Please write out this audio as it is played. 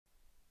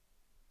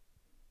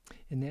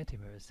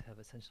Enantiomers have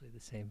essentially the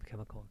same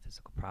chemical and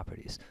physical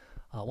properties.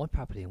 One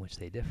property in which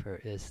they differ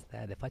is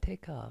that if I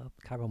take a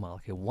carbon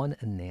molecule, one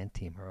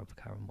enantiomer of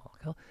a carbon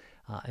molecule,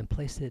 and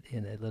place it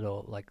in a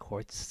little like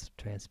quartz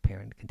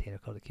transparent container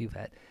called a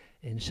cuvette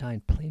and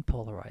shine plain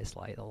polarized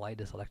light. A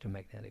light is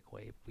electromagnetic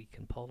wave. We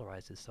can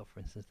polarize it. So for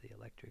instance, the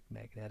electric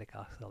magnetic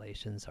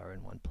oscillations are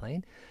in one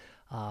plane.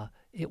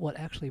 It would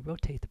actually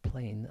rotate the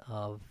plane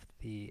of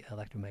the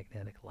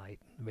electromagnetic light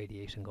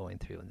radiation going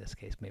through. In this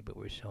case, maybe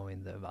we're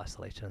showing the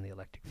oscillation in the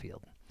electric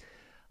field.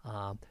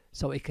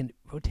 So it can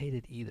rotate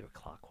it either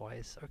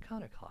clockwise or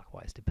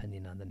counterclockwise,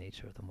 depending on the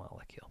nature of the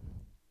molecule.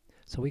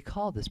 So we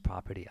call this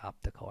property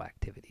optical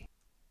activity.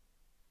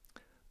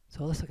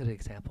 So let's look at an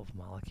example of a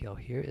molecule.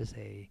 Here is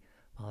a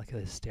molecule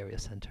with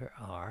stereocenter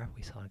R.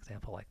 We saw an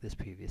example like this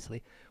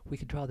previously. We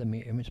could draw the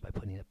mirror image by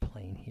putting a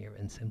plane here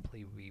and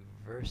simply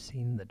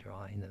reversing the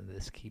drawing of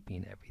this,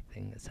 keeping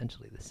everything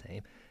essentially the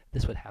same.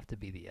 This would have to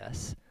be the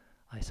S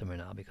isomer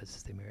now because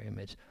it's the mirror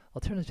image.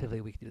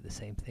 Alternatively, we could do the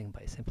same thing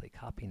by simply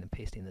copying and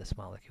pasting this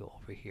molecule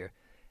over here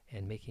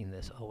and making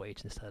this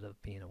OH, instead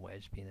of being a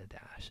wedge, being a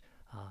dash.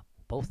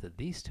 Both of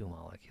these two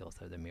molecules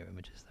are the mirror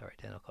images. They're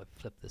identical. If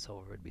you flip this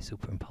over, it'd be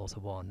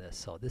superimposable on this.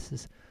 So this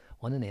is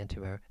one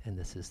enantiomer, and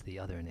this is the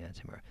other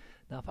enantiomer.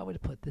 Now, if I were to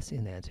put this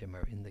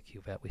enantiomer in the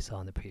cuvette we saw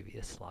in the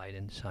previous slide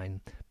and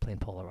shine plain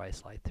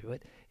polarized light through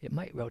it, it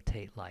might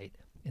rotate light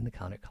in the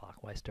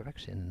counterclockwise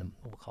direction. And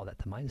we'll call that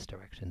the minus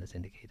direction, as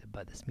indicated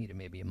by this meter,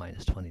 maybe a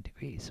minus 20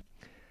 degrees.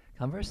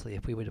 Conversely,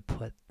 if we were to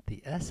put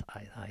the S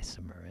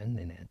isomer in,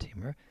 the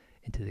enantiomer,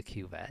 into the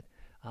cuvette,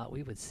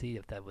 we would see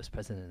if that was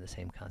present in the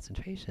same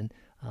concentration,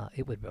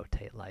 it would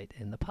rotate light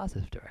in the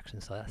positive direction.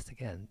 So that's,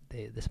 again,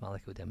 this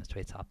molecule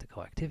demonstrates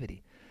optical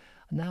activity.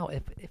 Now,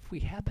 if we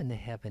happen to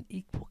have an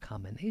equal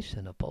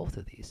combination of both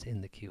of these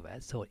in the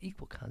cuvette, so an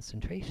equal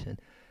concentration,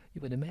 you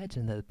would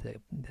imagine that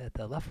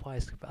the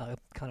leftwise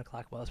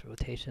counterclockwise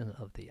rotation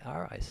of the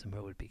R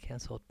isomer would be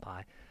canceled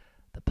by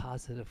the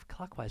positive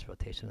clockwise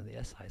rotation of the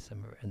S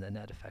isomer, and the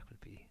net effect would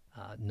be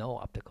no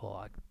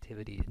optical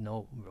activity,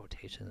 no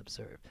rotation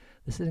observed.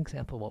 This is an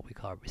example of what we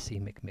call a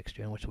racemic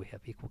mixture, in which we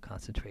have equal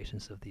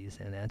concentrations of these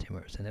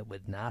enantiomers, and it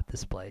would not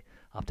display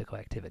optical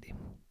activity.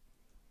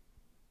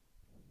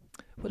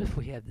 What if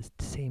we have the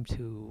same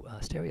two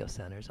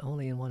stereocenters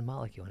only in one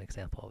molecule? An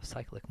example of a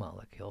cyclic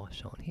molecule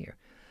shown here.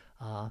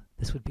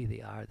 This would be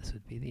the R, this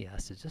would be the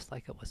S. It's just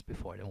like it was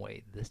before. And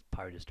wait, this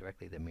part is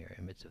directly the mirror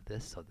image of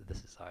this, so that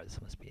this is R,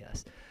 this must be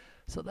S.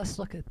 So let's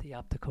look at the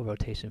optical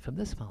rotation from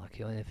this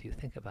molecule. And if you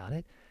think about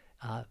it,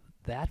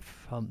 that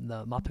from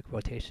the optical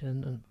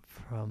rotation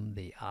from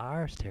the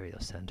R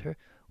stereocenter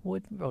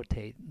would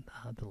rotate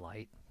the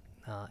light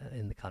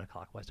in the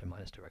counterclockwise or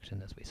minus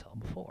direction, as we saw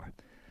before.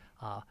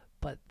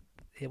 But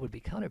it would be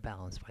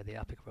counterbalanced by the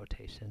optical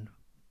rotation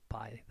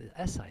by the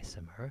S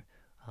isomer,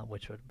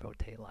 which would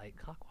rotate light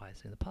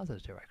clockwise in the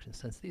positive direction.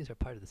 Since these are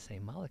part of the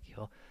same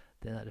molecule,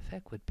 the net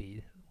effect would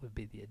be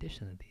the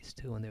addition of these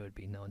two, and there would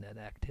be no net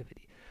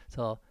activity.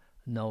 So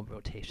no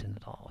rotation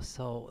at all.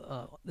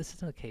 So this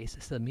is a case.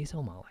 This is a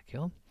meso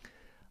molecule.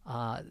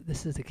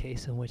 This is a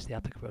case in which the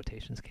optical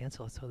rotations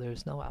cancel, so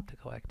there's no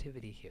optical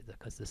activity here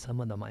because the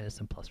sum of the minus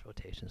and plus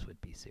rotations would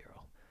be 0.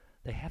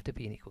 They have to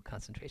be in equal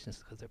concentrations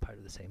because they're part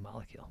of the same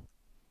molecule.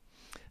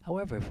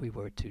 However, if we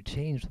were to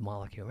change the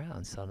molecule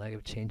around, so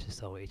negative change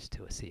this OH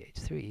to a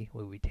CH3,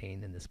 we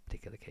retain, in this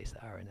particular case,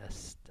 the R and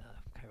S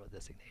chiral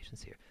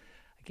designations here.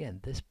 Again,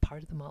 this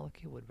part of the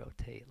molecule would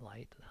rotate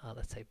light,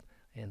 let's say,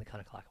 in the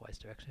counterclockwise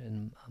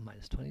direction,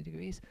 minus 20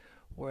 degrees,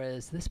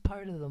 whereas this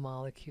part of the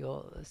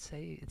molecule, let's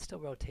say, it still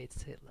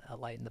rotates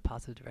light in the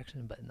positive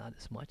direction, but not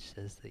as much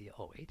as the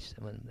OH,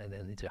 and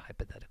then these are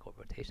hypothetical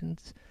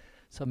rotations.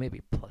 So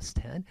maybe plus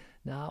 10.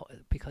 Now,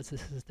 because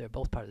they're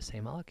both part of the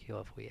same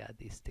molecule, if we add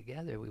these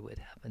together, we would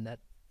have a net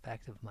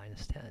effect of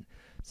minus 10.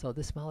 So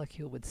this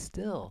molecule would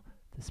still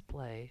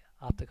display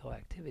optical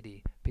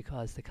activity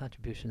because the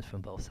contributions from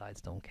both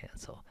sides don't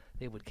cancel.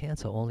 They would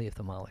cancel only if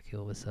the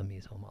molecule was a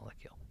meso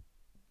molecule.